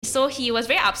So he was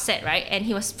very upset, right? And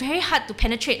he was very hard to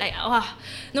penetrate. Like,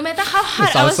 no matter how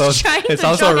hard I was trying to It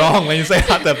sounds so wrong when you say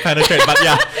hard to penetrate, but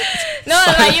yeah. No,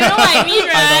 like, you know what I mean,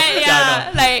 right?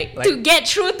 I know. Like to get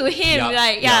through to him,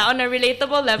 on a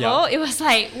relatable level, it was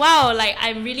like, wow, like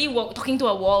I'm really talking to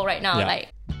a wall right now. Like,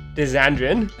 this is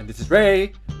Andrian. And this is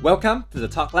Ray. Welcome to the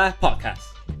Talk Live podcast.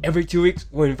 Every 2 weeks,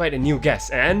 we'll invite a new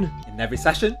guest and In every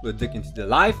session, we'll dig into their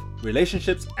life,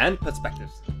 relationships, and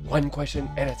perspectives. one question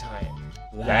at a time.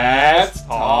 Let's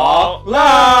talk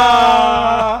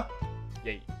la.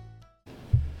 Yay.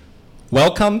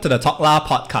 Welcome to the Talk La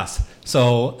podcast.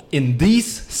 So in this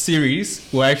series,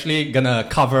 we're actually gonna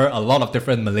cover a lot of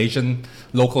different Malaysian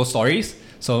local stories.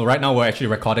 So right now we're actually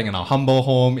recording in our humble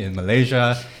home in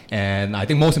Malaysia. And I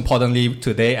think most importantly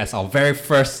today, as our very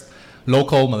first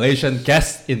local Malaysian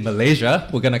guest in Malaysia,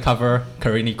 we're gonna cover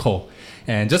Karini Koh.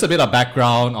 And just a bit of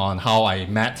background on how I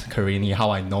met Karini,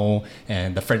 how I know,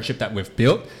 and the friendship that we've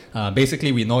built.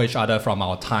 Basically, we know each other from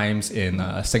our times in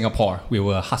Singapore. We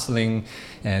were hustling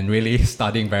and really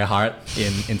studying very hard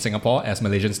in Singapore as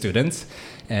Malaysian students.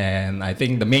 And I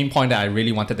think the main point that I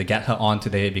really wanted to get her on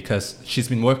today, because she's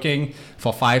been working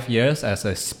for 5 years as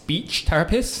a speech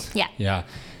therapist. Yeah.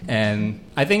 And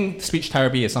I think speech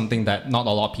therapy is something that not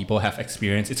a lot of people have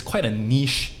experienced. It's quite a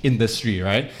niche industry,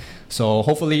 right? So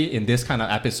hopefully in this kind of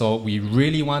episode, we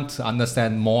really want to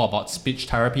understand more about speech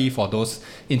therapy for those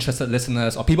interested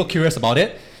listeners or people curious about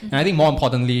it. And I think more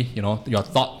importantly, you know, your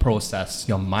thought process,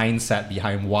 your mindset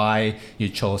behind why you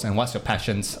chose and what's your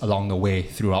passions along the way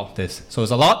throughout this. So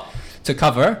there's a lot to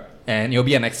cover and it'll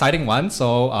be an exciting one.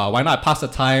 So why not I pass the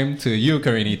time to you,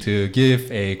 Karini, to give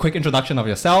a quick introduction of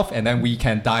yourself and then we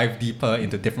can dive deeper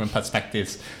into different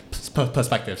perspectives.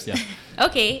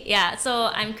 Okay,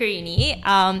 so I'm Karini.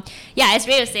 As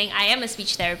Ray was saying, I am a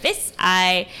speech therapist.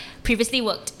 I previously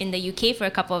worked in the UK for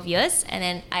a couple of years, and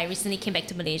then I recently came back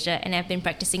to Malaysia, and I've been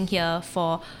practicing here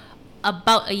for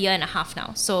about a year and a half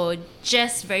now. So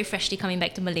just very freshly coming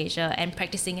back to Malaysia and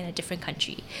practicing in a different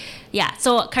country.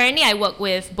 So currently I work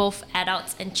with both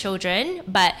adults and children,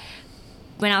 but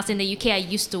when I was in the UK, I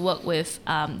used to work with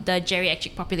the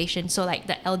geriatric population, so like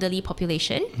the elderly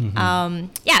population.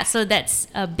 Mm-hmm. So that's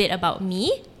a bit about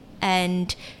me.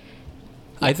 And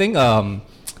I think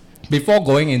before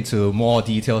going into more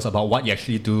details about what you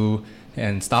actually do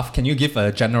and stuff, can you give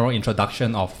a general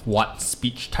introduction of what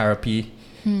speech therapy,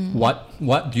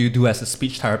 what do you do as a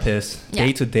speech therapist,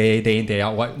 day to day, day in, day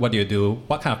out, what do you do,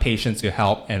 what kind of patients you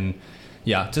help, and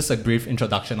just a brief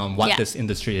introduction on what this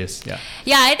industry is.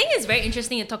 I think it's very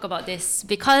interesting to talk about this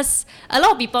because a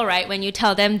lot of people, right, when you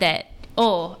tell them that,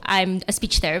 oh, I'm a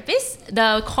speech therapist,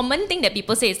 the common thing that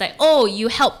people say is like, oh, you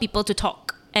help people to talk.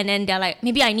 And then they're like,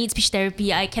 maybe I need speech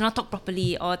therapy, I cannot talk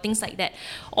properly, or things like that.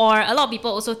 Or a lot of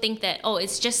people also think that, oh,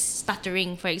 it's just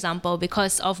stuttering, for example,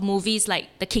 because of movies like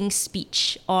The King's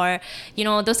Speech, or, you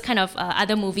know, those kind of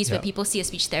other movies where people see a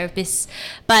speech therapist.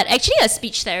 But actually a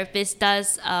speech therapist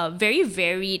does very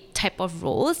varied type of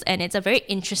roles, and it's a very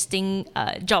interesting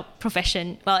job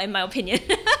profession, well, in my opinion.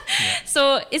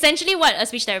 So essentially what a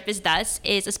speech therapist does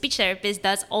is a speech therapist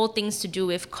does all things to do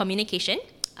with communication,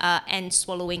 and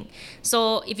swallowing.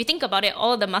 So if you think about it,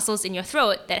 all the muscles in your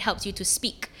throat that helps you to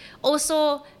speak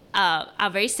also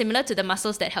are very similar to the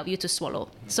muscles that help you to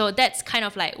swallow. So that's kind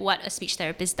of like what a speech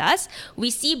therapist does. We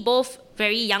see both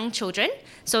very young children,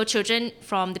 so children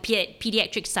from the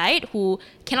pediatric side who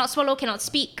cannot swallow, cannot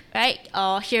speak, right?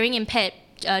 Or hearing impaired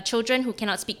children who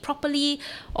cannot speak properly,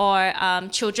 or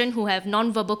children who have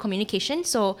non-verbal communication,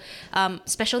 so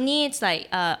special needs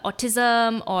like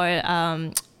autism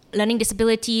or learning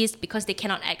disabilities because they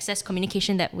cannot access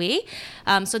communication that way.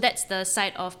 So that's the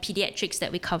side of pediatrics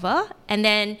that we cover. And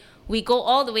then we go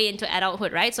all the way into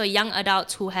adulthood, right? So young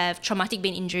adults who have traumatic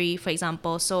brain injury, for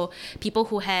example. So people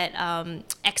who had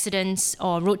accidents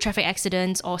or road traffic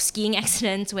accidents or skiing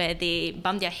accidents where they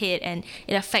bump their head and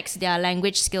it affects their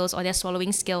language skills or their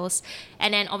swallowing skills.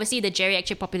 And then obviously the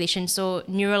geriatric population, so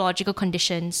neurological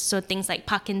conditions, so things like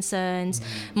Parkinson's,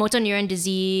 motor neuron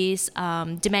disease,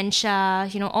 dementia,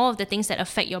 you know, all of the things that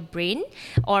affect your brain.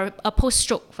 Or a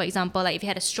post-stroke, for example, like if you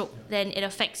had a stroke, then it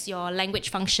affects your language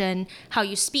function, how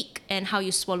you speak, and how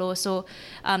you swallow. So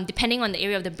depending on the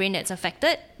area of the brain that's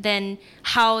affected, then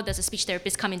how does a speech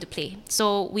therapist come into play?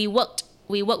 So we work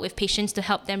with patients to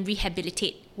help them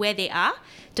rehabilitate where they are,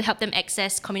 to help them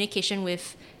access communication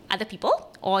with other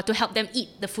people, or to help them eat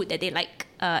the food that they like,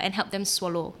 and help them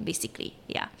swallow, basically.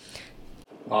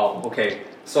 Wow, okay.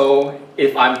 So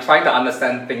if I'm trying to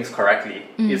understand things correctly,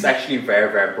 it's actually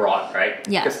very, very broad, right?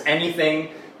 Because anything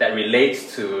that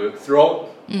relates to throat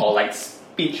or like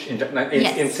speech,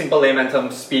 in simple layman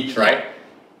terms, speech, right?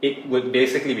 it would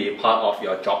basically be part of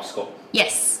your job scope.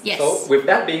 Yes. So with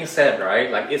that being said, right,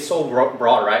 like it's so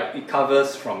broad, right? It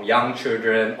covers from young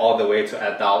children all the way to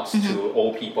adults to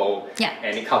old people. Yeah.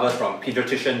 And it covers from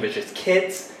pediatrician, which is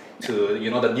kids, to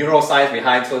the neuroscience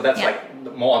behind. So that's like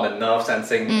more on the nerve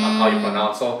sensing, how you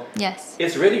pronounce. So Yes.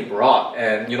 it's really broad.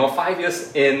 And 5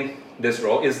 years in this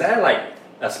role, is there like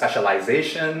a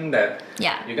specialization that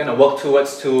you're gonna work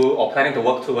towards to, or planning to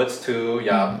work towards to?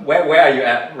 Where are you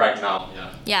at right now?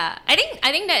 Yeah, I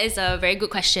think that is a very good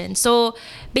question. So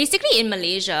basically in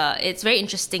Malaysia, it's very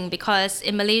interesting because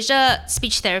in Malaysia,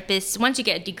 speech therapists, once you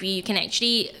get a degree, you can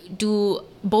actually do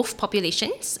both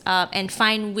populations and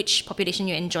find which population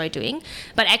you enjoy doing.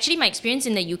 But actually my experience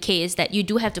in the UK is that you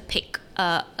do have to pick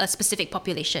a specific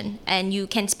population, and you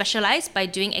can specialize by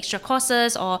doing extra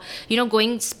courses or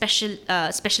going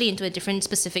especially into a different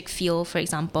specific field, for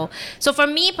example. So for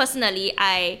me personally,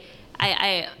 I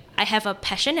have a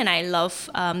passion and I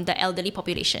love the elderly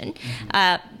population.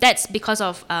 That's because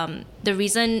of the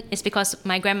reason is because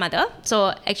my grandmother.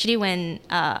 So actually when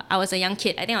I was a young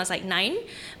kid, I think I was like 9,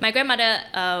 my grandmother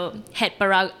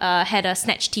had a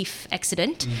snatched teeth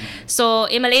accident. So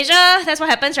in Malaysia, that's what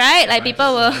happens, right? Like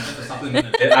people will...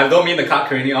 I don't mean to cut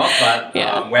Karini off,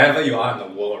 but wherever you are in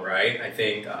the world, right, I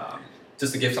think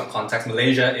just to give some context,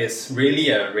 Malaysia is really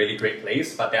a really great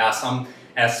place, but there are some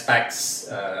aspects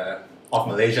of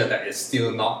Malaysia that is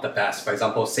still not the best. For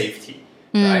example, safety.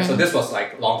 Right? So this was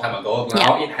like a long time ago.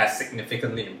 Now it has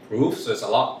significantly improved, so it's a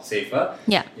lot safer.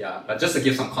 Yeah. But just to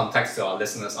give some context to our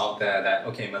listeners out there that,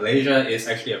 okay, Malaysia is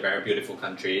actually a very beautiful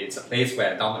country. It's a place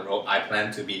where down the road I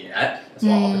plan to be at. There's a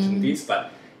lot of opportunities,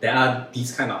 but there are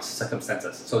these kind of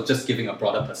circumstances. So just giving a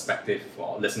broader perspective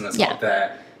for listeners out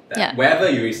there that wherever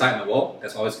you reside in the world,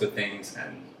 there's always good things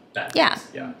and bad things.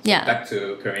 So back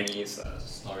to Karini's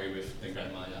story with the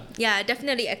grandma. Yeah, I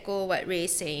definitely echo what Ray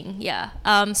is saying. Yeah.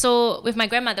 So with my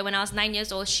grandmother, when I was 9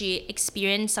 years old, she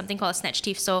experienced something called snatch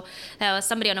teeth. So there was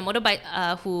somebody on a motorbike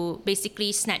who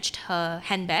basically snatched her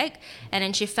handbag, and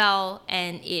then she fell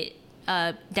and it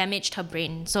damaged her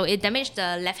brain. So it damaged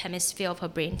the left hemisphere of her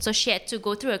brain. So she had to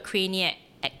go through a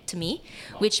craniectomy,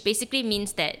 which basically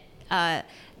means that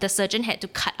the surgeon had to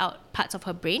cut out parts of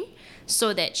her brain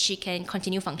so that she can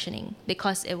continue functioning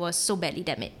because it was so badly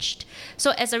damaged.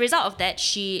 So as a result of that,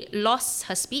 she lost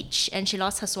her speech and she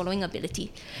lost her swallowing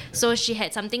ability. So she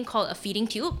had something called a feeding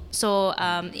tube. So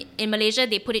in Malaysia,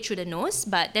 they put it through the nose,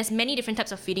 but there's many different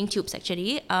types of feeding tubes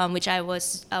actually, which I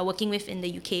was working with in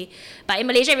the UK. But in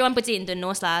Malaysia, everyone puts it in the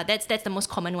nose lah. That's the most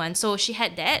common one. So she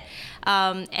had that,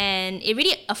 and it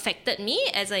really affected me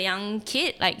as a young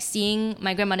kid, like seeing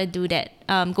my grandmother do that,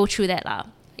 go through that lah.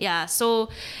 Yeah, so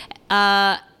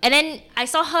and then I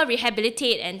saw her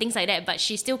rehabilitate and things like that, but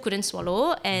she still couldn't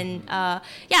swallow. And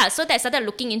so that I started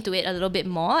looking into it a little bit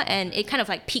more, and it kind of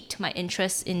like piqued my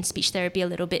interest in speech therapy a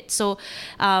little bit. So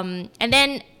and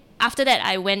then after that,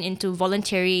 I went into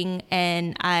volunteering,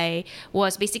 and I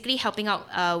was basically helping out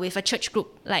with a church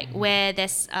group, like where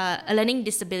there's a learning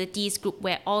disabilities group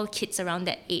where all kids around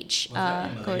that age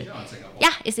go.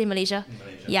 Yeah, it's in Malaysia.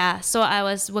 Yeah, so I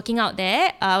was working out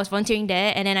there. I was volunteering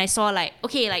there, and then I saw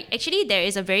actually there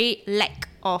is a very lack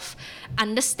of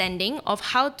understanding of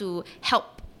how to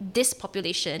help this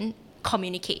population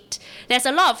communicate. There's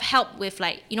a lot of help with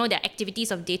their activities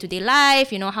of day-to-day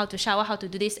life, how to shower, how to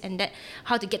do this and that,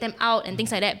 how to get them out and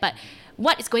things like that. But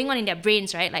what is going on in their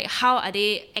brains, right? Like how are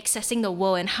they accessing the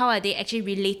world and how are they actually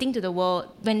relating to the world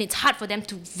when it's hard for them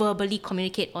to verbally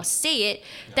communicate or say it?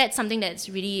 That's something that's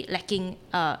really lacking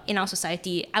in our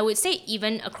society. I would say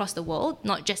even across the world,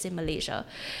 not just in Malaysia.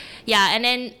 Yeah, and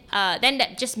then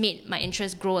that just made my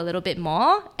interest grow a little bit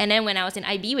more. And then when I was in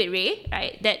IB with Ray,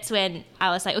 right, that's when I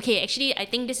was like, okay, actually, I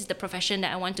think this is the profession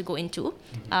that I want to go into.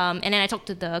 And then I talked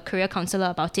to the career counselor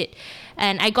about it.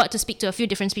 And I got to speak to a few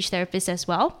different speech therapists as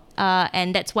well.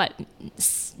 And that's what,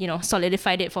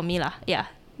 solidified it for me lah. Yeah,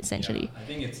 essentially. Yeah, I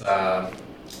think it's...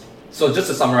 So just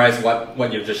to summarize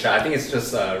what you've just shared, I think it's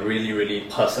just a really, really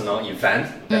personal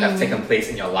event that has taken place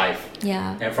in your life.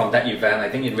 Yeah. And from that event, I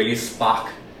think it really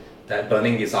sparked that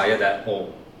burning desire that,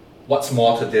 what's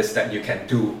more to this that you can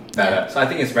do better? Yeah. So I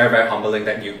think it's very, very humbling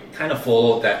that you kind of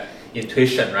follow that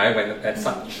intuition, right? When at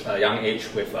such a young age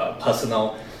with a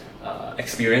personal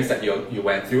experience that you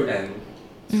went through and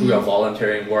through your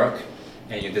volunteering work,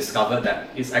 and you discovered that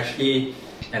it's actually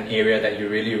an area that you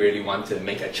really, really want to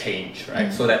make a change,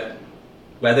 right? So that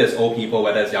whether it's old people,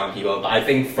 whether it's young people, but I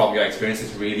think from your experience,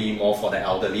 it's really more for the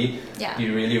elderly. Yeah.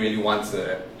 You really, really want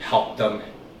to help them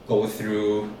go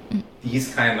through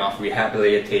these kind of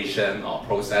rehabilitation or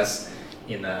process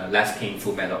in a less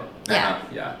painful manner.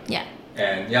 Yeah.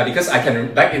 And because I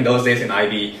can, back in those days in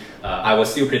IB, I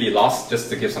was still pretty lost. Just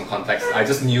to give some context, I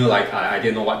just knew like I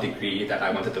didn't know what degree that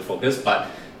I wanted to focus, but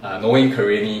knowing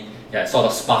Karini, yeah, it sort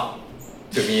of sparked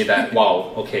to me that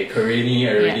wow, okay, Karini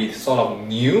already sort of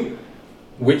knew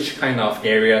which kind of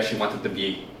area she wanted to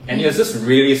be. And it was just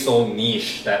really so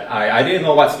niche that I didn't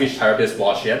know what speech therapist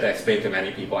was. She had to explain to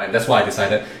many people, and that's why I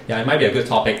decided, it might be a good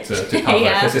topic to cover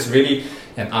because it's really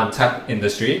an untapped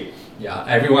industry. Yeah,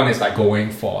 everyone is like going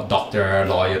for doctor,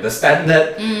 lawyer, the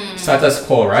standard status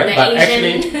quo, right? The but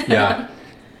Asian. actually, yeah.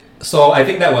 So I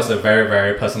think that was a very,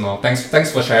 very personal.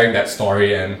 Thanks for sharing that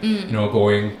story and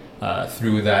going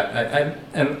through that.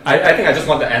 I think I just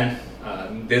want to end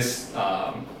this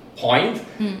point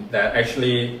that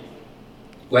actually,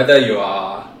 whether you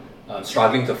are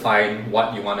struggling to find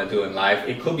what you want to do in life,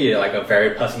 it could be like a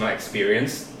very personal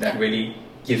experience that really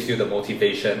gives you the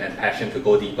motivation and passion to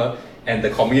go deeper. And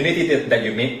the community that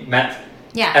you met,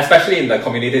 especially in the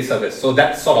community service, so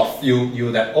that sort of fueled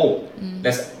you that,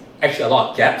 there's actually a lot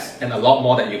of gaps and a lot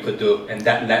more that you could do, and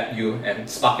that led you and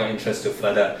sparked your interest to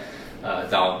further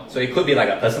down. So it could be like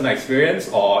a personal experience,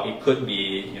 or it could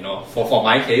be, for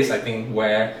my case, I think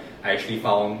where I actually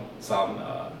found some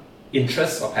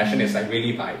interest or passion is like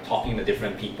really by talking to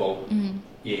different people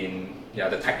in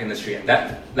the tech industry, and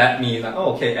that led me like,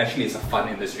 okay, actually it's a fun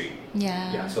industry.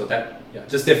 So that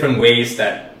just different ways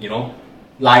that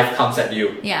life comes at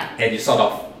you, and you sort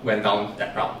of went down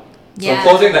that route. So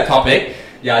closing that topic,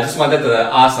 I just wanted to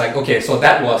ask like, okay, so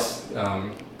that was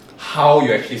how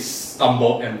you actually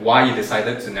stumbled and why you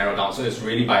decided to narrow down. So it's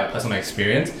really by a personal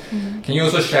experience. Can you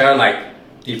also share like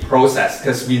the process,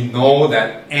 because we know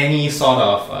that any sort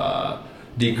of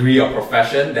degree or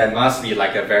profession, there must be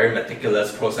like a very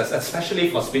meticulous process, especially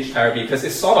for speech therapy, because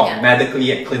it's sort of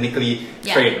medically and clinically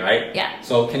trained, right?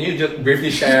 So can you just briefly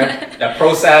share the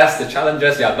process, the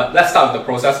challenges? But let's start with the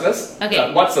process first.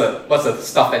 Okay. What's the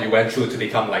stuff that you went through to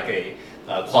become like a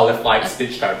qualified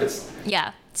speech therapist?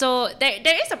 So there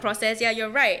is a process. You're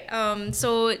right.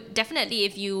 So definitely,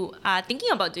 if you are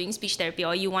thinking about doing speech therapy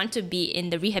or you want to be in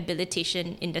the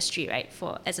rehabilitation industry, right,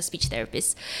 as a speech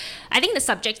therapist, I think the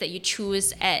subjects that you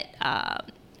choose at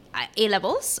A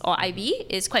levels or IB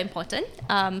is quite important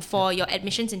for your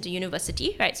admissions into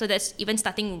university, right? So that's even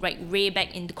starting right way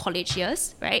back in the college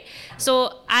years, right?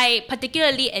 So I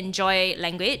particularly enjoy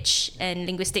language and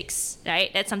linguistics, right?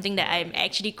 That's something that I'm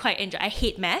actually quite enjoy. I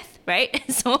hate math, right?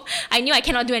 So I knew I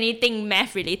cannot do anything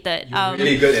math related. You're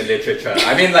really good in literature.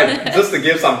 I mean, like, just to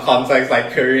give some context,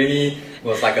 like Karini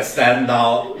was like a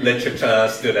standout literature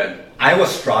student. I was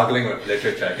struggling with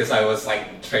literature because I was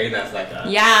like trained as like a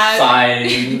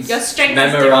science, your strength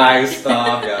memorize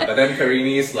stuff. But then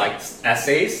Karini's like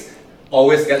essays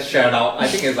always get shared out. I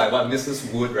think it's like what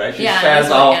Mrs. Wood, right? She shares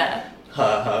out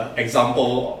her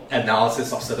example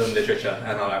analysis of certain literature,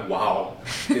 and I'm like, wow,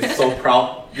 it's so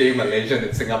proud being Malaysian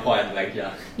in Singapore, and like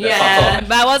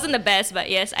but I wasn't the best, but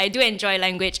yes, I do enjoy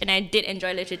language and I did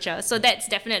enjoy literature. So that's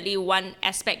definitely one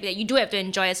aspect that you do have to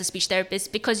enjoy as a speech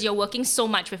therapist, because you're working so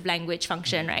much with language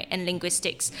function, right, and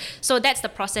linguistics. So that's the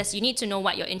process. You need to know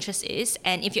what your interest is,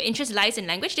 and if your interest lies in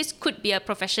language, this could be a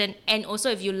profession. And also,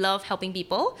 if you love helping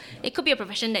people, it could be a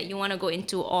profession that you want to go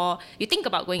into or you think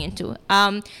about going into.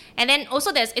 And then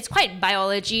also it's quite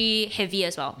biology heavy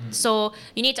as well. So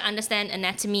you need to understand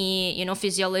anatomy,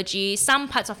 physiology, some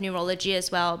parts of neurology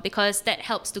as well, because that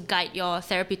helps to guide your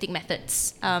therapeutic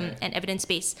methods and evidence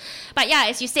base. But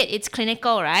as you said, it's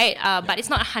clinical, right? But it's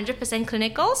not 100%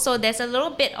 clinical. So there's a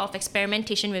little bit of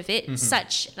experimentation with it,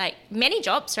 such like many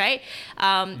jobs, right?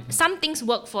 Some things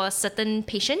work for certain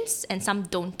patients and some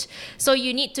don't. So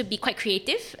you need to be quite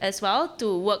creative as well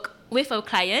to work with a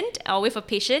client or with a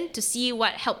patient to see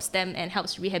what helps them and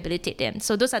helps rehabilitate them.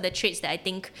 So those are the traits that I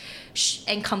think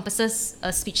encompasses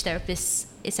a speech therapist,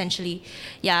 essentially.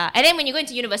 And then when you go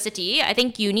into university, I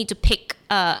think you need to pick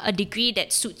a degree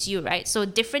that suits you, right? So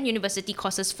different university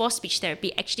courses for speech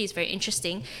therapy actually is very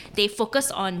interesting. They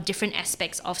focus on different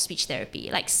aspects of speech therapy.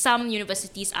 Like some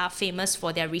universities are famous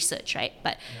for their research, right?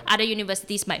 But other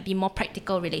universities might be more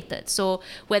practical related. So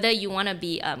whether you want to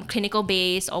be clinical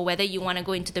based or whether you want to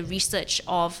go into the research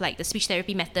of like the speech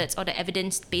therapy methods or the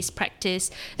evidence-based practice,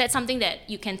 that's something that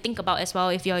you can think about as well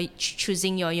if you're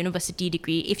choosing your university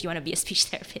degree, if you want to be a speech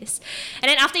therapist. And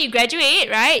then after you graduate,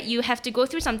 right, you have to go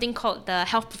through something called the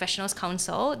Health Professionals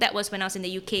Council. That was when I was in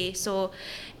the UK. So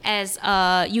as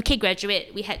a UK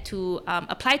graduate, we had to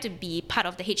apply to be part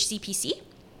of the HCPC.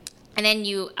 And then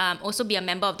you also be a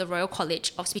member of the Royal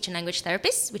College of Speech and Language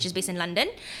Therapists, which is based in London.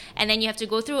 And then you have to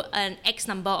go through an X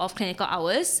number of clinical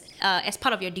hours as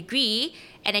part of your degree.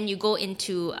 And then you go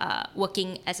into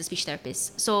working as a speech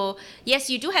therapist. So yes,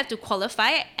 you do have to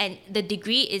qualify, and the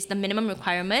degree is the minimum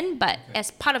requirement. But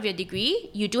as part of your degree,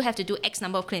 you do have to do X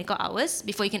number of clinical hours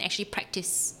before you can actually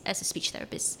practice as a speech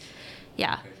therapist.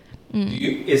 Yeah.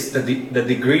 Is the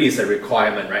degree is a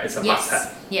requirement, right? It's a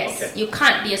must-have. Yes. Okay. You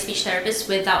can't be a speech therapist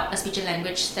without a speech and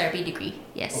language therapy degree.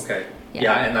 Yes. Okay. Yeah.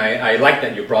 Yeah, and I like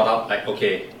that you brought up like,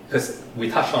 okay, because we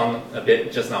touched on a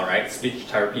bit just now, right? Speech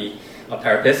therapy or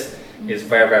therapist is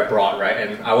very, very broad, right?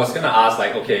 And I was gonna ask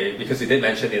like, okay, because you did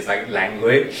mention it's like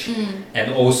language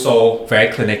and also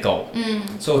very clinical.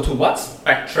 So to what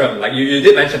spectrum, like you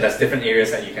did mention there's different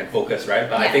areas that you can focus, right?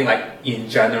 But I Yeah. think like in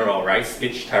general, right,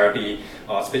 speech therapy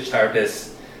or speech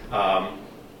therapists,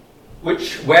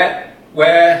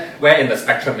 where in the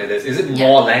spectrum it is? Is it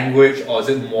more language or is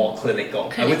it more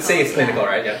clinical? I would say it's clinical,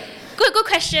 right? Yeah. Good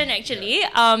question actually.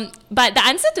 But the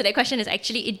answer to that question is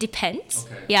actually it depends.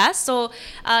 Okay. Yeah. So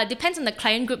depends on the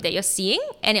client group that you're seeing,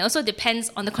 and it also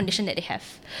depends on the condition that they have.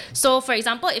 So for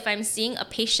example, if I'm seeing a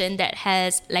patient that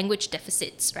has language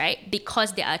deficits, right,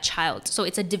 because they are a child, so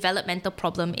it's a developmental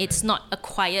problem. It's not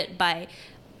acquired by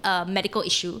a medical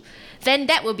issue, then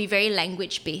that will be very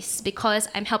language based, because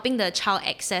I'm helping the child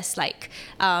access like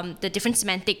the different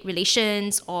semantic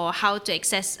relations, or how to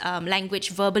access language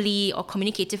verbally or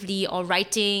communicatively or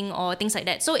writing or things like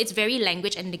that. So it's very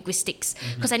language and linguistics,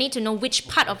 because I need to know which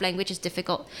part of language is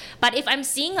difficult. But if I'm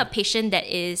seeing a patient that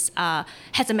is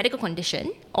has a medical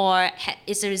condition, or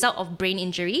is a result of brain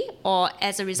injury, or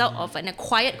as a result of an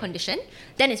acquired condition,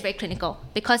 then it's very clinical,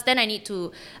 because then I need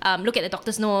to look at the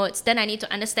doctor's notes. Then I need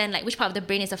to understand like which part of the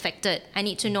brain is affected. I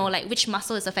need to know like which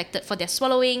muscle is affected for their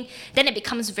swallowing. Then it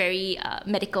becomes very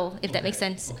medical, if that makes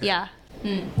sense. Okay. Yeah.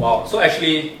 Wow. So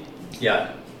actually,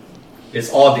 yeah, it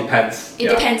all depends. It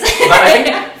Yeah. depends. But I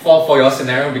think for your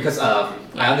scenario, because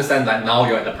I understand that now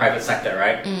you're in the private sector,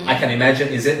 right? I can imagine,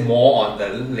 is it more on the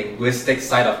linguistic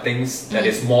side of things that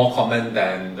is more common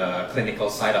than the clinical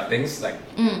side of things? Like,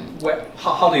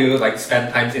 how do you like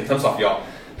spend time in terms of your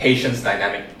patient's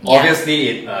dynamic? Yeah. Obviously,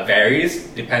 it varies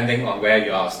depending on where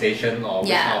you are stationed or which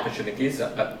Yeah. opportunities.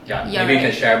 But yeah, You're maybe you can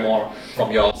right. share more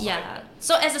from your side. Yeah.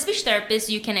 So as a speech therapist,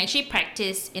 you can actually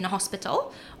practice in a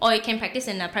hospital, or you can practice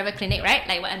in a private clinic, right?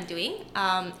 Like what I'm doing.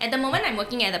 At the moment, I'm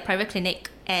working at a private clinic,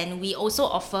 and we also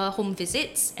offer home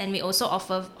visits, and we also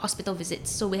offer hospital visits.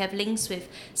 So we have links with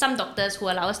some doctors who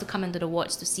allow us to come into the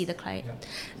wards to see the client. Yeah.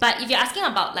 But if you're asking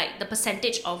about like the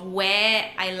percentage of where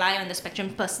I lie on the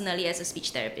spectrum personally as a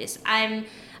speech therapist, I'm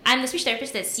the speech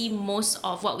therapist that see most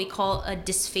of what we call a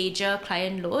dysphagia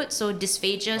client load. So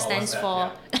dysphagia stands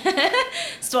what's that?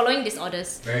 for swallowing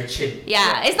disorders. Very chim.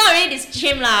 Yeah, it's not really this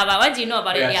chim lah, but once you know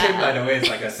about it, Yeah, chim, by yeah. the way, is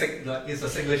like it's a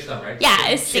Singlish term, right? Yeah,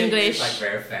 it's Chim Singlish. is like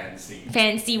very fancy.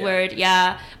 Fancy Yeah. word,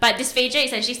 yeah. But dysphagia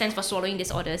essentially stands for swallowing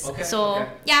disorders. Okay, So okay.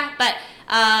 yeah, but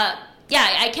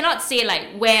yeah, I cannot say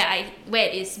like where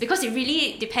it is, because it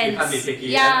really depends. You can't be picky.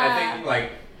 Yeah. And I think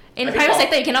like In I the think private for-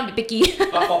 sector, you cannot be picky.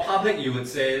 But for public, you would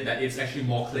say that it's actually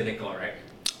more clinical, right?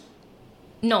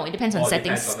 No, it depends on Or the it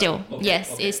setting depends on still. the- okay,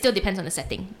 Yes, okay. it still depends on the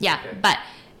setting. Yeah, Okay. but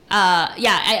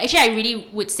I really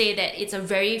would say that it's a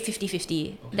very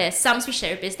 50-50. There's some speech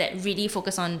therapists that really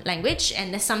focus on language,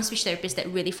 and there's some speech therapists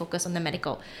that really focus on the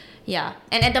medical. Yeah,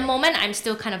 and at the moment, I'm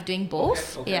still kind of doing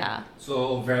both. Okay. Yeah.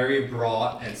 So very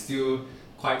broad and still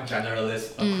quite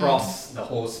generalist across the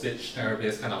whole speech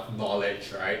therapist kind of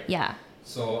knowledge, right? Yeah.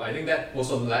 So I think that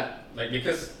also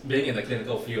because being in the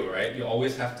clinical field, right, you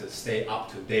always have to stay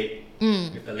up to date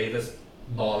with the latest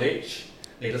knowledge,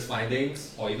 latest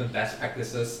findings, or even best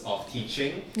practices of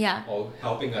teaching Yeah. or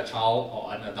helping a child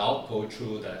or an adult go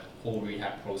through the whole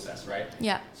rehab process, right?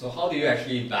 Yeah. So how do you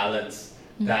actually balance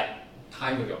that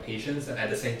time with your patients, and at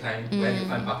the same time, when you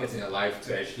find buckets in your life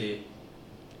to actually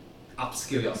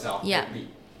upskill yourself, Yeah.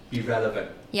 be relevant?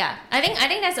 Yeah, I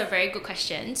think that's a very good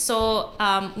question. So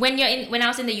when I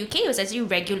was in the UK, it was actually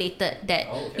regulated that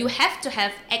Oh, okay. you have to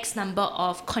have X number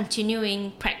of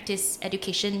continuing practice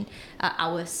education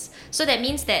hours. So that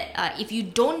means that if you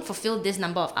don't fulfill this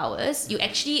number of hours, you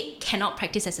actually cannot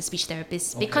practice as a speech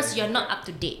therapist, because Okay, you're okay. not up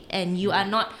to date, and you are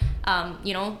not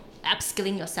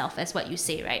upskilling yourself, as what you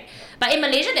say, right? But in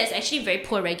Malaysia, there's actually very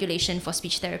poor regulation for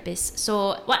speech therapists.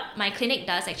 So what my clinic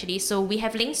does actually, so we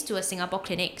have links to a Singapore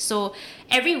clinic. So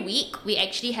every week we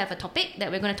actually have a topic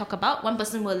that we're going to talk about. One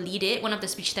person will lead it, one of the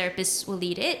speech therapists will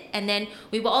lead it, and then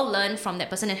we will all learn from that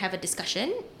person and have a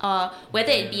discussion,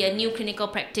 whether it be a new clinical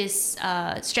practice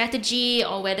strategy,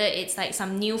 or whether it's like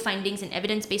some new findings in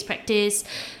evidence-based practice.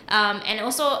 And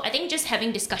also, I think just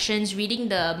having discussions, reading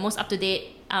the most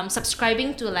up-to-date,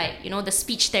 subscribing to the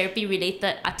speech therapy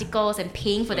related articles and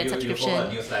paying for that subscription. You follow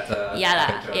a newsletter,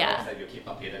 that you keep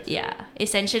updated. Yeah,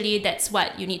 essentially that's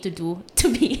what you need to do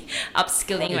to be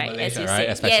upskilling, right? Malaysia, as you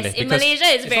right? say. Yes, in Because Malaysia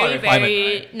it's not a very, requirement,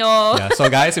 very right? no. Yeah, so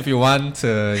guys, if you want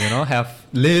to,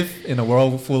 live in a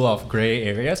world full of gray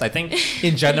areas, I think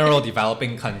in general,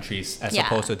 developing countries as Yeah.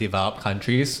 opposed to developed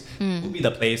countries will be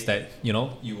the place that, you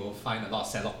will find a lot of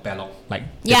selok belok, like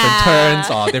different Yeah. turns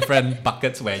or different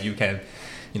buckets where you can,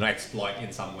 exploit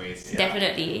in some ways. Yeah.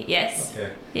 Definitely, yes.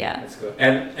 Okay. Yeah. That's good.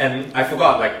 And I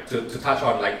forgot to touch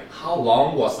on how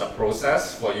long was the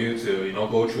process for you to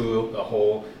go through the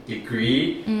whole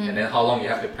degree, and then how long you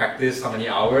have to practice, how many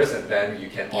hours, and then you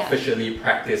can Yeah. officially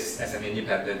practice as an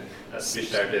independent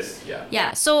speech therapist. Yeah.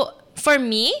 Yeah, so for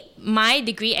me, my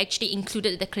degree actually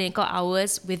included the clinical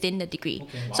hours within the degree.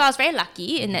 Okay, wow. So I was very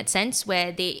lucky in that sense,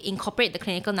 where they incorporate the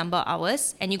clinical number of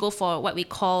hours and you go for what we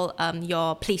call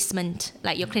your placement,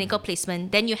 like your clinical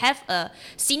placement. Then you have a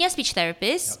senior speech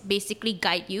therapist basically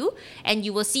guide you, and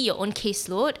you will see your own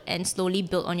caseload and slowly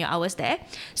build on your hours there.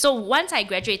 So once I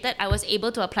graduated, I was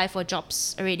able to apply for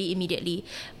jobs already immediately.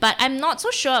 But I'm not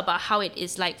so sure about how it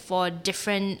is like for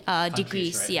different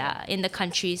degrees, right? yeah, in the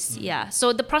countries, yeah.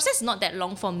 So the process is not that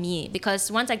long for me, because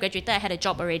once I graduated, I had a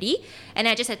job already, and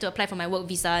I just had to apply for my work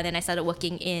visa, and then I started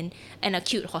working in an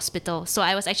acute hospital. So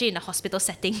I was actually in a hospital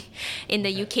setting in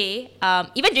the UK.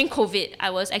 Even during COVID, I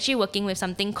was actually working with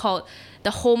something called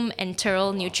the Home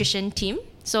Enteral Nutrition Team.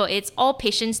 So it's all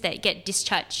patients that get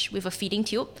discharged with a feeding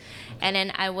tube. And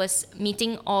then I was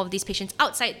meeting all of these patients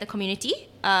outside the community,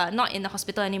 not in the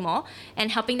hospital anymore,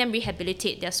 and helping them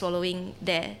rehabilitate their swallowing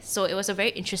there. So it was a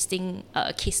very interesting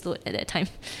caseload at that time.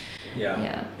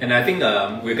 Yeah. And I think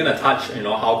we're going to touch,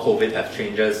 how COVID have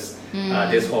changes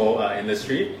this whole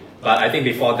industry. But I think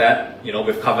before that,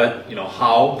 we've covered,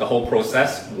 how the whole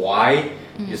process, why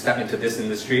you step into this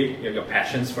industry, your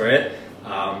passions for it.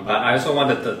 But I also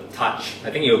wanted to touch,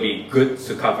 I think it would be good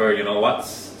to cover,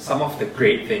 what's some of the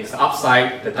great things, the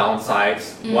upside, the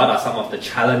downsides, what are some of the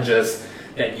challenges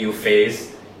that you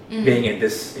face being in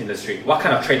this industry? What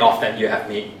kind of trade-off that you have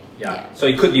made? Yeah. So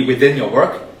it could be within your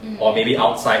work, or maybe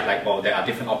outside, there are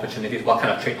different opportunities. What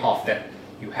kind of trade-off that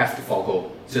you have to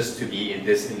forego just to be in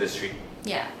this industry?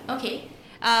 Yeah, okay.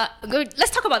 Good. Let's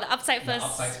talk about the upside first,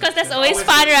 Upsides, because that's it's always always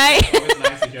fun, good. right? It's always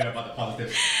nice to hear about the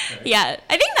positives. Right? Yeah,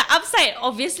 I think the upside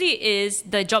obviously is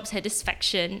the job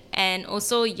satisfaction, and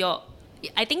also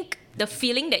I think the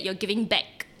feeling that you're giving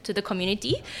back to the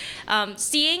community.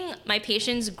 Seeing my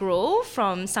patients grow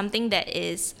from something that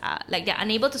is like they're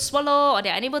unable to swallow, or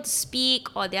they're unable to speak,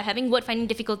 or they're having word finding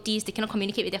difficulties, they cannot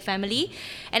communicate with their family,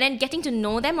 and then getting to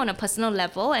know them on a personal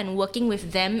level and working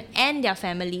with them and their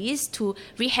families to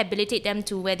rehabilitate them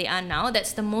to where they are now,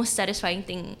 that's the most satisfying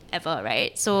thing ever,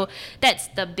 right? So that's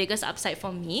the biggest upside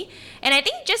for me. And I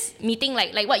think just meeting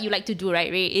like what you like to do,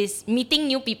 right, Ray, is meeting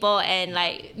new people and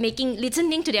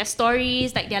listening to their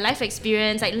stories, like their life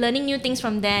experience, like learning new things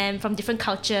from them, from different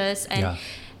cultures, and Yeah.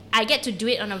 I get to do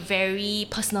it on a very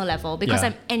personal level, because Yeah.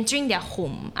 I'm entering their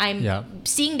home, I'm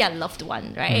seeing their loved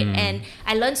one, right? And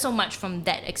I learned so much from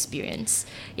that experience.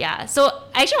 Yeah, so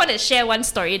I actually want to share one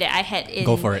story that I had in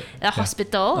Go for it. the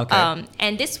hospital. Okay.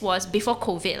 And this was before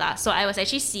COVID lah. So I was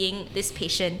actually seeing this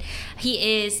patient. He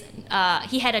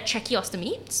had a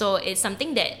tracheostomy. So it's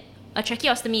something that a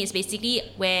tracheostomy is basically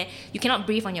where you cannot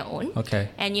breathe on your own. Okay.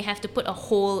 And you have to put a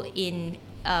hole in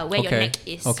where your Okay. neck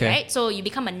is, Okay. right? So you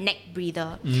become a neck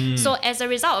breather. So as a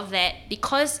result of that,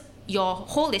 because your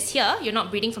hole is here, you're not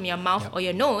breathing from your mouth or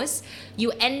your nose, you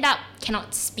end up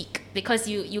cannot speak, because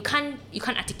you can't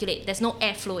articulate. There's no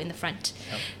airflow in the front.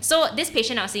 So this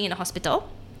patient I was seeing in the hospital,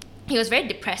 he was very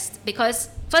depressed because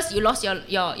first you lost your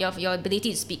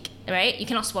ability to speak, right? You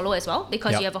cannot swallow as well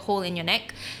because you have a hole in your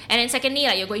neck. And then secondly,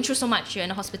 you're going through so much, you're in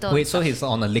the hospital. Wait, so he's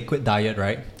on a liquid diet,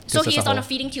 right? So Just he as is on a whole.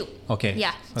 feeding tube. Okay.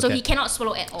 Yeah. So Okay. he cannot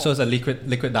swallow at all. So it's a liquid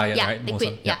diet, Yeah, right?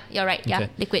 liquid. Yeah, you're right. Yeah, Okay.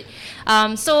 liquid.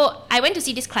 So I went to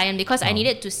see this client because I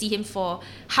needed to see him for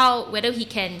whether he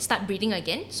can start breathing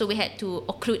again. So we had to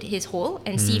occlude his hole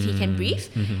and see if he can breathe,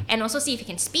 and also see if he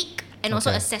can speak, and also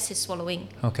Okay. assess his swallowing.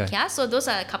 Okay. Yeah, so those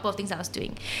are a couple of things I was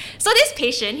doing. So this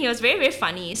patient, he was very, very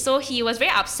funny. So he was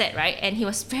very upset, right? And he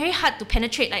was very hard to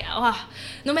penetrate. Like,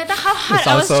 no matter how hard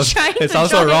I was trying to it sounds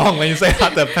draw so him. wrong when you say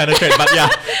hard to penetrate, but yeah.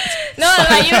 No,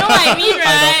 like you know what I mean, I know.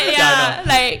 right? Yeah, I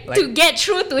know. Like to get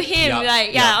through to him, Yeah,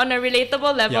 like yeah. on a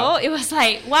relatable level, Yeah. it was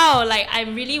like wow, like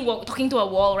I'm really talking to a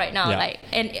wall right now, Yeah. like,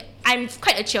 and I'm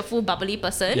quite a cheerful, bubbly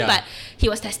person, Yeah. but he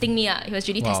was testing me. He was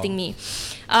really Wow. testing me.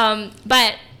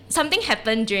 But something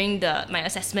happened during my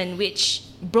assessment which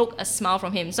broke a smile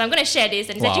from him. So I'm gonna share this,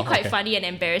 and it's Wow, actually quite okay. funny and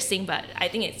embarrassing, but I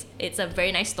think it's a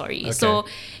very nice story. Okay. So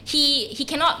he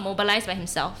cannot mobilize by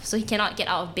himself, so he cannot get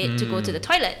out of bed to go to the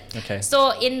toilet. Okay.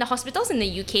 So in the hospitals in the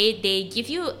UK, they give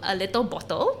you a little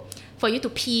bottle for you to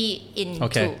pee into.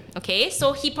 Okay. Okay.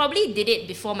 So he probably did it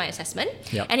before my assessment,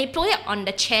 Yep. and he put it on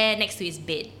the chair next to his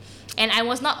bed. And I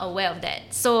was not aware of that.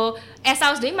 So as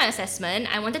I was doing my assessment,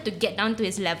 I wanted to get down to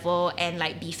his level and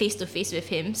like be face to face with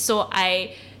him. So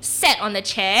I sat on the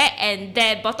chair, and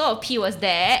that bottle of pee was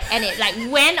there, and it like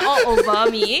went all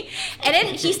over me. And then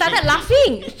he started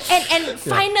laughing. And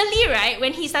finally, right,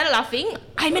 when he started laughing,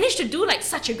 I managed to do like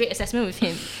such a great assessment with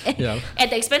him. Yeah.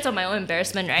 At the expense of my own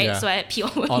embarrassment, right? Yeah. So I had pee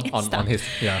all over me and stuff. on his,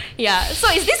 yeah. Yeah, so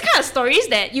it's these kind of stories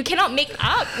that you cannot make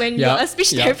up when Yeah, you're a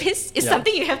speech yeah, therapist. It's yeah.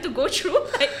 something you have to go through.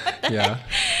 Like, what the Yeah. heck?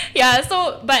 Yeah.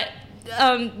 So, but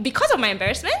because of my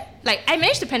embarrassment, like I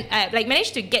managed to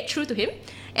managed to get through to him,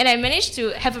 and I managed to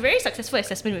have a very successful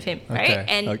assessment with him, right? Okay,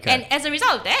 And okay. and as a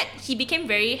result of that, he became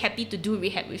very happy to do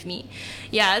rehab with me.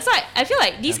 Yeah. So I feel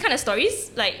like these kind of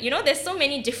stories, like there's so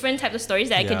many different types of stories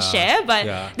that I can Yeah, share, but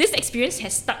yeah. this experience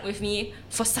has stuck with me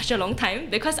for such a long time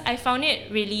because I found it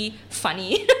really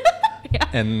funny. Yeah.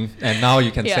 And now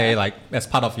you can Yeah. say like as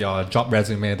part of your job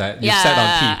resume that you sat on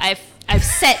pee. I've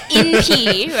sat in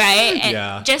pee, right? And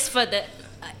Yeah. just for the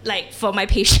for my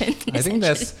patient. I think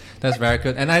essentially. that's very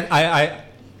good, and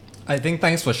I think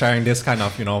thanks for sharing this kind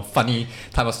of funny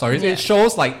type of stories. Yeah. It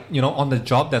shows like on the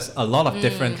job there's a lot of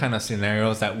different kind of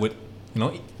scenarios that would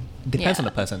it depends Yeah. on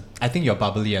the person. I think you're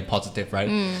bubbly and positive, right?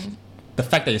 The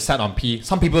fact that you sat on pee,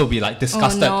 some people will be like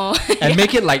disgusted no. and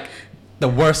make it like the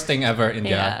worst thing ever in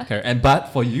Yeah. their career. But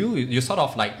for you sort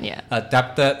of like Yeah.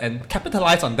 adapted and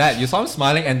capitalized on that. You saw him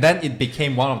smiling, and then it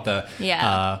became one of the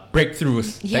Yeah.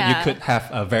 breakthroughs that you Yeah. could have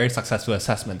a very successful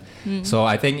assessment. So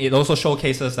I think it also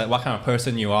showcases that what kind of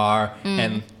person you are,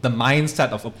 and the mindset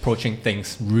of approaching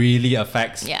things really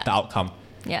affects Yeah. the outcome.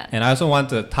 Yeah. And I also want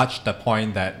to touch the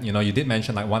point that you did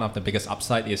mention like one of the biggest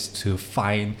upside is to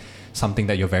find something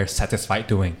that you're very satisfied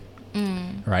doing.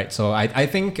 Right. So I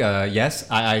think yes,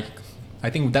 I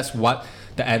think that's what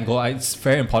the end goal. It's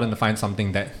very important to find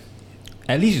something that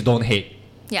at least you don't hate,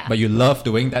 Yeah. but you love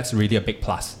doing. That's really a big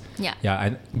plus. Yeah. Yeah,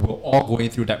 and we're all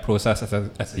going through that process as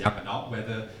a young adult,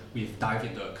 whether we've dived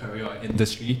into a career or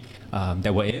industry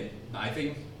that we're in. I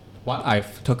think what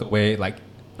I've took away like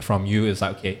from you is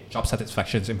like, okay, job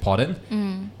satisfaction is important.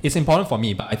 It's important for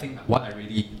me, but I think what I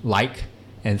really like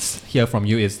and hear from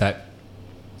you is that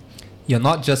you're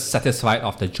not just satisfied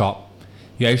of the job,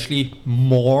 you're actually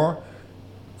more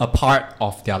a part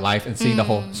of their life and seeing the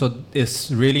whole. So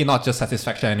it's really not just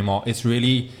satisfaction anymore. It's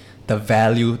really the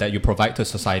value that you provide to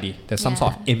society. There's some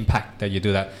sort of impact that you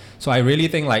do that. So I really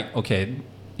think like, okay,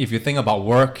 if you think about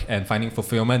work and finding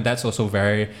fulfillment, that's also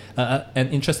very an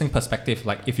interesting perspective.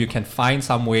 Like if you can find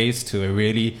some ways to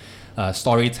really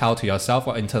story tell to yourself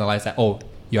or internalize that, oh,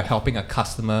 you're helping a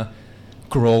customer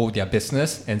grow their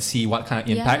business and see what kind of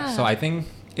impact. Yeah. So I think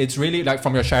it's really like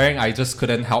from your sharing, I just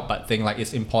couldn't help but think like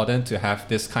it's important to have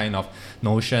this kind of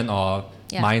notion or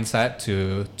Yeah. mindset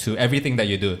to everything that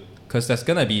you do, because there's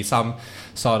gonna be some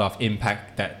sort of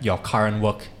impact that your current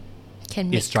work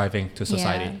Can is make. driving to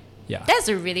society. Yeah. That's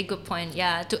a really good point.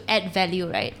 Yeah, to add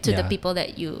value, right, to the Yeah. people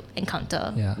that you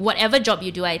encounter. Yeah. Whatever job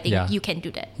you do, I think Yeah. you can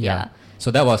do that. Yeah. So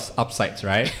that was upsides,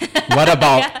 right? What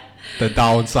about Yeah. the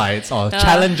downsides or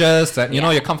challenges that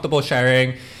yeah. you're comfortable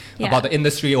sharing Yeah. about the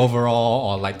industry overall,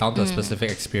 or like down to a specific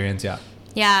experience? Yeah.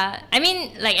 Yeah, I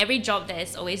mean, like every job,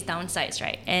 there's always downsides,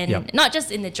 right? And Yep. not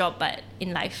just in the job, but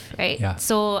in life, right? Yeah.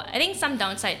 So I think some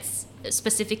downsides,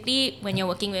 specifically when you're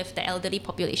working with the elderly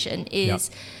population,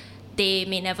 is they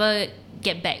may never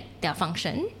get back their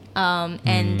function.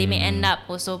 And they may end up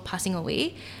also passing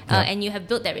away. Yeah. And you have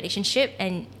built that relationship,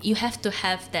 and you have to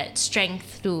have that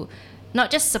strength to not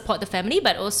just support the family,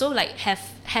 but also like have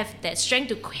that strength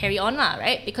to carry on,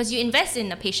 right? Because you invest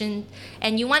in a patient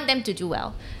and you want them to do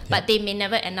well, but they may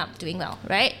never end up doing well,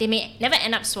 right? They may never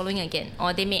end up swallowing again,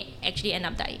 or they may actually end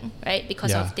up dying, right?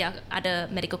 Because Yeah. of their other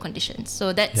medical conditions.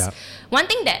 So that's Yeah. one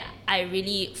thing that I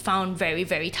really found very,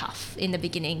 very tough in the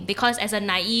beginning, because as a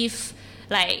naive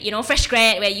like, you know, fresh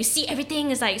grad, where you see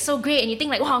everything is like so great and you think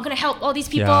like, wow, I'm gonna help all these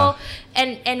people.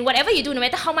 Yeah. And whatever you do, no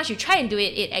matter how much you try and do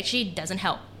it, it actually doesn't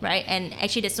help, right? And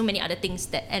actually there's so many other things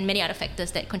that and many other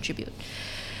factors that contribute.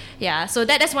 Yeah, so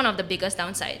that's one of the biggest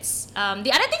downsides.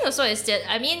 The other thing also is that,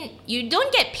 I mean, you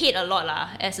don't get paid a lot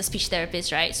as a speech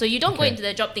therapist, right? So you don't go Okay. into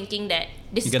the job thinking that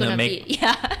this You're is gonna going to make be...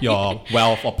 Yeah. your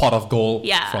wealth or pot of gold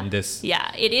Yeah. from this. Yeah,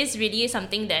 it is really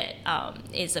something that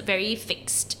is a very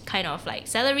fixed kind of like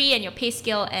salary and your pay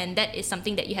scale, and that is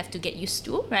something that you have to get used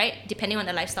to, right? Depending on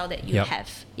the lifestyle that you Yep. have.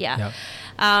 Yeah. Yep.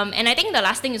 And I think the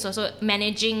last thing is also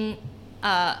managing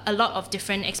a lot of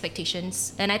different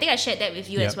expectations. And I think I shared that with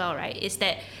you Yep. as well, right? Is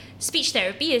that speech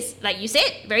therapy is, like you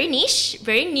said, very niche,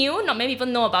 very new. Not many people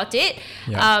know about it.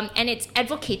 Yeah. And it's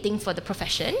advocating for the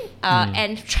profession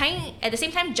and trying at the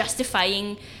same time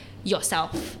justifying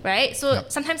yourself, right? So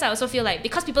Yep. sometimes I also feel like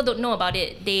because people don't know about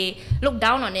it, they look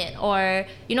down on it, or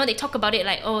you know, they talk about it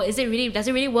like, oh, does it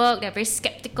really work? They're very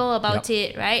skeptical about Yep.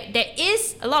 it, right? There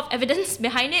is a lot of evidence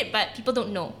behind it, but people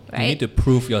don't know, right? You need to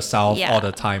prove yourself Yeah. all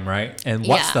the time, right? And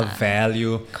what's the Yeah.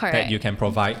 value that Correct. you can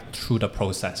provide through the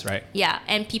process, right? Yeah,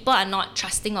 and people are not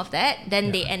trusting of that, then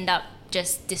Yeah. they end up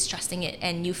just distrusting it,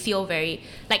 and you feel very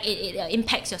like it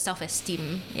impacts your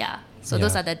self-esteem. Yeah, so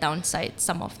those Yeah. are the downsides,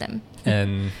 some of them.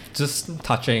 And just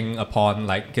touching upon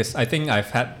like, because I think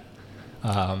I've had,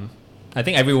 I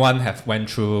think everyone have went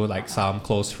through like some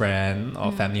close friend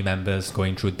or family members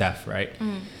going through death, right?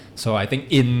 So I think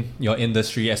in your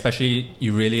industry, especially,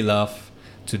 you really love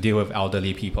to deal with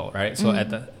elderly people, right? So at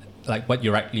the, like what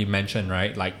you rightly mentioned,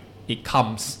 right? Like it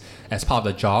comes as part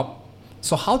of the job.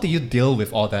 So how do you deal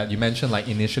with all that? You mentioned like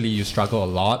initially you struggle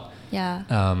a lot. Yeah.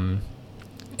 And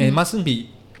it mustn't be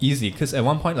easy because at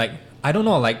one point, like, I don't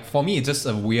know, like for me, it's just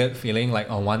a weird feeling. Like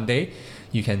on one day,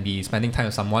 you can be spending time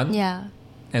with someone, Yeah.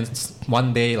 and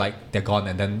one day, like they're gone,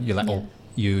 and then you're like, Yeah. oh,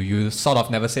 you sort of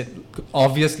never said.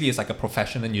 Obviously, it's like a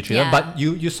profession and you treat them, Yeah. but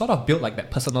you sort of build like that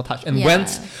personal touch. And Yeah.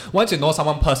 once you know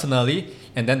someone personally,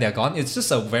 and then they're gone, it's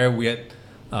just a very weird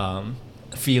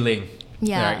feeling.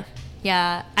 Yeah. Right?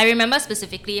 Yeah. I remember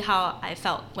specifically how I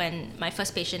felt when my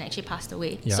first patient actually passed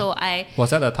away. Yeah. So I Was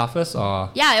that the toughest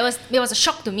or? yeah, it was a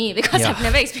shock to me because Yeah. I've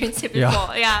never experienced it Yeah.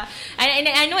 before. Yeah. And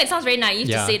I know it sounds very naive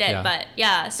Yeah, to say that, yeah. but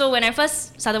yeah. So when I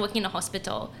first started working in a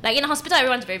hospital, like in a hospital,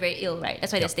 everyone's very, very ill, right?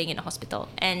 That's why they're Yep. staying in a hospital.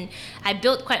 And I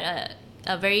built quite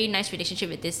a very nice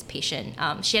relationship with this patient.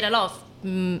 She had a lot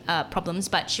of problems,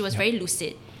 but she was very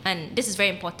lucid. And this is very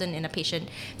important in a patient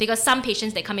because some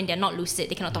patients that come in, they're not lucid,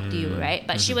 they cannot talk to you, right?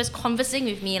 But she was conversing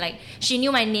with me, like she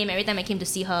knew my name every time I came to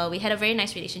see her. We had a very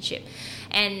nice relationship.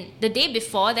 And the day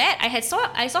before that, I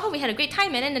saw her, we had a great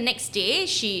time, and then the next day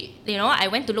she, you know, I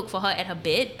went to look for her at her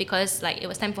bed because like it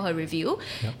was time for her review,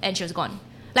 Yep. and she was gone.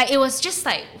 Like it was just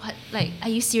like, what, like, are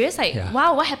you serious? Like, Yeah.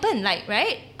 wow, what happened? Like,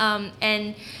 right?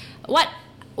 And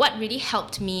what really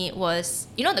helped me was,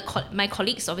 you know, my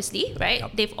colleagues, obviously, right?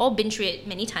 Yep. They've all been through it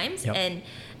many times, Yep. and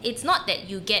it's not that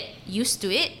you get used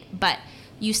to it, but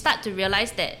you start to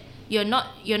realize that you're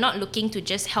not looking to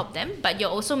just help them, but you're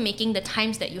also making the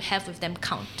times that you have with them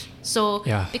count. So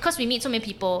Yeah. because we meet so many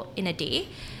people in a day,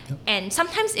 and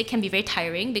sometimes it can be very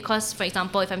tiring because, for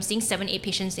example, if I'm seeing 7-8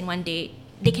 patients in one day,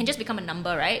 they can just become a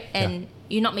number, right? And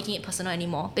you're not making it personal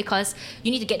anymore because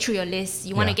you need to get through your list.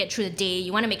 You want to Yeah. get through the day.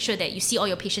 You want to make sure that you see all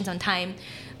your patients on time.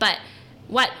 But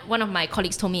what one of my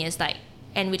colleagues told me is like,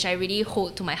 and which I really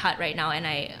hold to my heart right now, and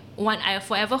I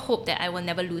forever hope that I will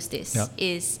never lose this, Yeah.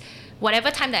 is whatever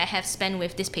time that I have spent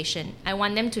with this patient, I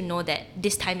want them to know that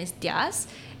this time is theirs,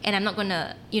 and I'm not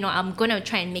gonna, you know, I'm gonna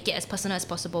try and make it as personal as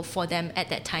possible for them at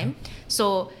that time.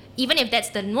 So even if that's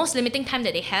the most limiting time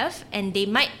that they have, and they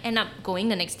might end up going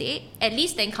the next day, at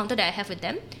least the encounter that I have with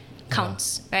them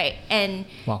counts, right? And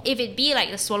Wow. if it be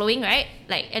like the swallowing, right?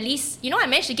 Like at least, you know, I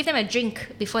managed to give them a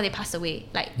drink before they pass away.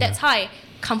 Like that's how I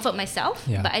comfort myself.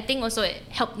 Yeah. But I think also it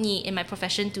helped me in my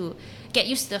profession to get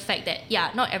used to the fact that, yeah,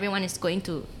 not everyone is going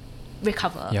to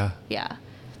recover. Yeah. Yeah.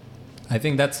 I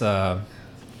think that's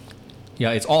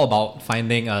it's all about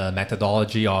finding a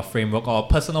methodology or framework or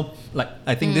personal, like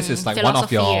I think this is like one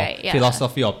of your philosophy, right? Yeah.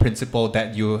 philosophy or principle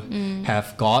that you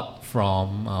have got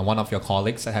from one of your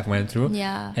colleagues that have went through.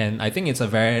 Yeah. And I think it's a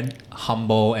very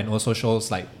humble and also shows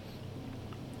like,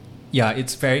 yeah,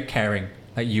 it's very caring.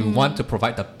 Like you want to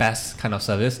provide the best kind of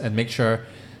service and make sure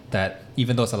that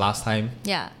even though it's the last time,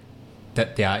 Yeah.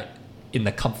 that they are in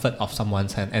the comfort of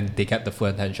someone's hand and they get the full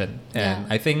attention. And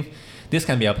Yeah. I think this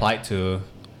can be applied to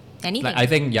Anything. like I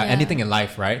think anything in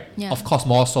life, right? Yeah. Of course,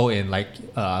 more so in like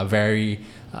very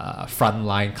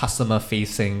frontline customer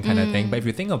facing kind of thing. But if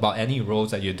you think about any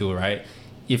roles that you do, right?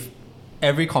 If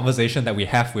every conversation that we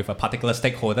have with a particular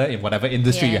stakeholder in whatever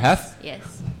industry you have, Yes.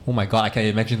 oh my God, I can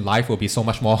imagine life will be so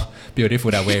much more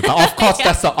beautiful that way. But of course,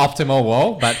 that's the optimal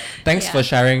world. But thanks for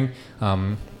sharing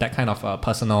that kind of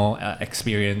personal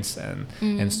experience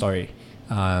and story.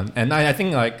 And I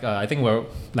think I think we're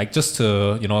like, just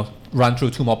to run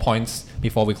through two more points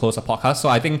before we close the podcast. So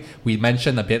I think we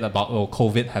mentioned a bit about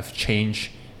COVID have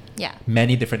changed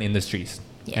many different industries.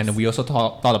 Yes. And we also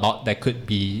thought about there could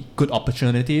be good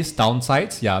opportunities,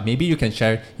 downsides. Yeah, maybe you can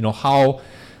share how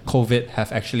COVID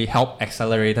have actually helped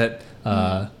accelerated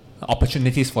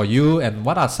opportunities for you, and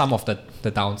what are some of the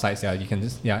downsides? Yeah, you can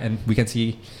just and we can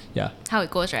see how it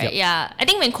goes, right? Yep. Yeah, I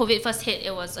think when COVID first hit,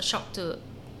 it was a shock to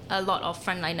a lot of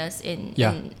frontliners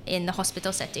in the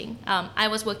hospital setting. I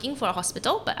was working for a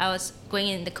hospital, but I was going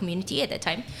in the community at that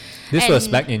time. This was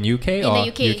back in UK in or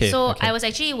the UK. So Okay. I was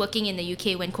actually working in the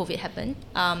UK when COVID happened.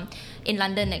 In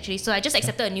London actually. So I just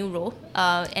accepted a new role,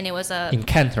 and it was in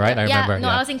Kent, right? I remember.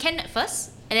 I was in Kent at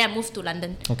first, and then I moved to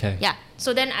London. Okay. Yeah.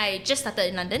 So then I just started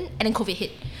in London, and then COVID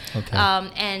hit. Okay.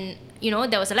 And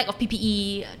there was a lack of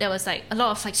PPE. There was like a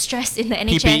lot of like stress in the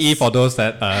NHS. PPE, for those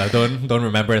that don't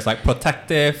remember, it's like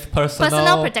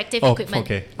personal protective equipment.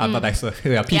 Okay, I'm not expert.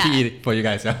 Yeah, PPE for you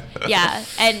guys. Yeah. Yeah,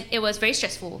 and it was very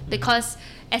stressful because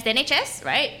as the NHS,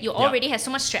 right, you already have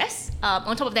so much stress.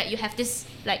 On top of that, you have this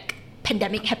like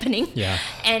pandemic happening. Yeah.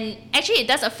 And actually, it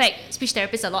does affect speech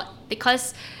therapists a lot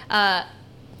because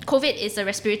COVID is a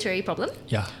respiratory problem.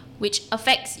 Yeah. Which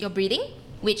affects your breathing,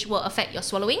 which will affect your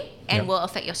swallowing, and will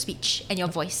affect your speech and your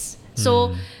voice.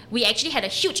 So we actually had a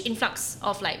huge influx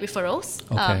of like referrals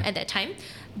at that time,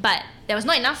 but there was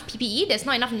not enough PPE. There's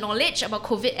not enough knowledge about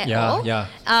COVID at all. Yeah.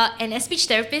 And as speech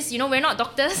therapists, we're not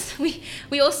doctors.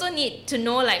 We also need to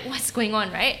know like what's going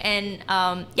on, right? And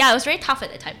it was very tough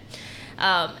at the time.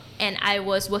 And I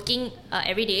was working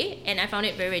every day, and I found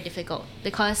it very, very difficult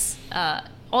because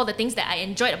all the things that I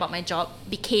enjoyed about my job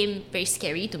became very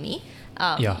scary to me.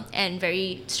 And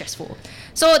very stressful.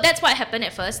 So that's what happened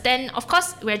at first. Then, of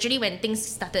course, gradually when things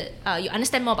started, you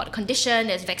understand more about the condition,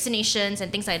 there's vaccinations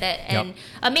and things like that. And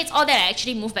amidst all that, I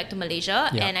actually moved back to Malaysia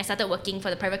and I started working for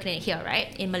the private clinic here,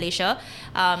 right, in Malaysia.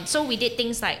 So we did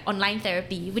things like online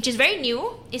therapy, which is very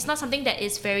new. It's not something that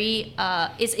is very,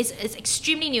 it's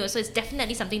extremely new. So it's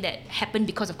definitely something that happened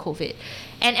because of COVID.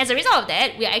 And as a result of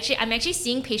that, I'm actually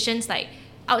seeing patients like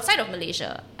outside of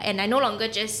Malaysia, and I no longer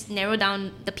just narrow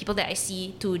down the people that I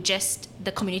see to just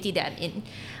the community that I'm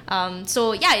in.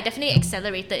 So it definitely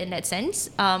accelerated in that sense,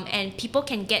 and people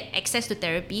can get access to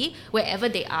therapy wherever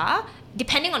they are,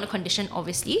 depending on the condition,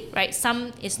 obviously, right?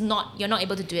 Some you're not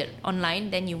able to do it online,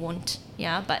 then you won't,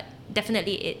 but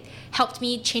definitely it helped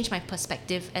me change my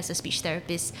perspective as a speech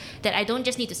therapist, that I don't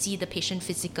just need to see the patient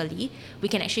physically, we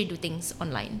can actually do things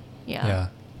online. Yeah.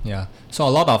 So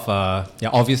a lot of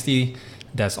obviously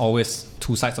there's always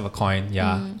two sides of a coin.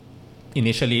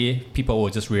 Initially people will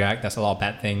just react, there's a lot of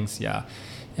bad things,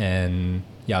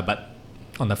 but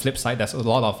on the flip side, there's a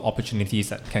lot of opportunities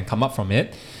that can come up from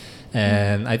it.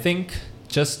 And I think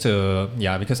just to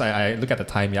because I look at the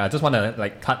time, I just want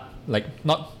to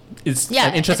it's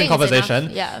an interesting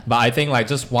conversation, but I think like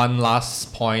just one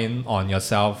last point on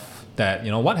yourself, that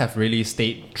what have really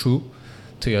stayed true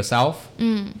to yourself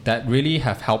that really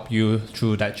have helped you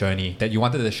through that journey that you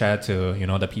wanted to share to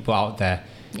the people out there?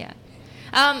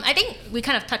 I think we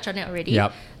kind of touched on it already.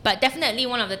 Yep. But definitely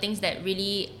one of the things that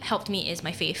really helped me is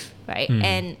my faith, right?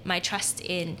 And my trust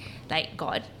in like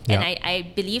God. And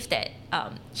I believe that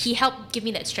He helped give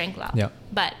me that strength.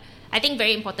 But I think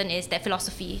very important is that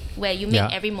philosophy where you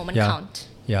make every moment count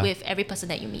with every person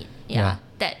that you meet.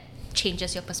 That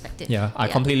changes your perspective. I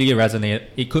completely resonate.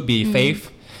 It could be faith.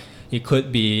 It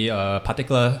could be a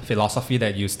particular philosophy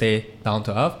that you stay down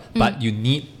to earth, but you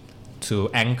need to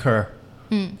anchor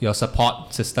your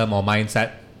support system or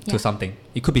mindset to something.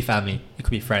 It could be family, it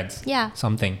could be friends,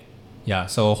 something.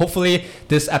 So hopefully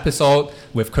this episode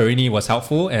with Karini was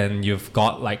helpful, and you've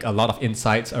got like a lot of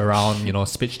insights around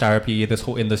speech therapy, this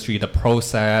whole industry, the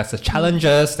process, the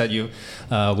challenges that you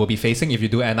will be facing if you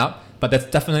do end up. But there's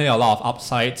definitely a lot of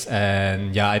upsides,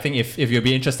 and I think if you'll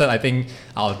be interested, I think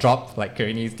I'll drop like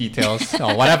Karini's details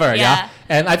or whatever.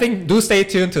 And I think do stay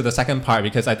tuned to the second part,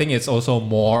 because I think it's also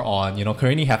more on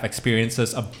Karini have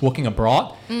experiences of working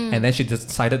abroad, and then she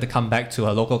decided to come back to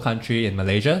her local country in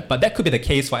Malaysia. But that could be the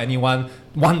case for anyone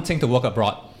wanting to work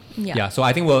abroad. So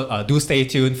I think we'll do stay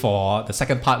tuned for the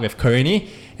second part with Karini.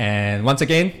 And once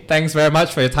again, thanks very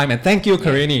much for your time, and thank you,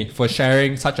 Karini, for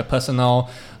sharing such a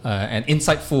personal and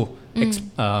insightful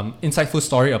insightful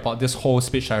story about this whole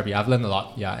speech therapy. I've learned a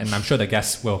lot, and I'm sure the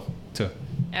guests will too.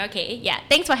 Okay,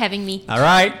 thanks for having me. All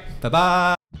right,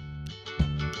 bye-bye.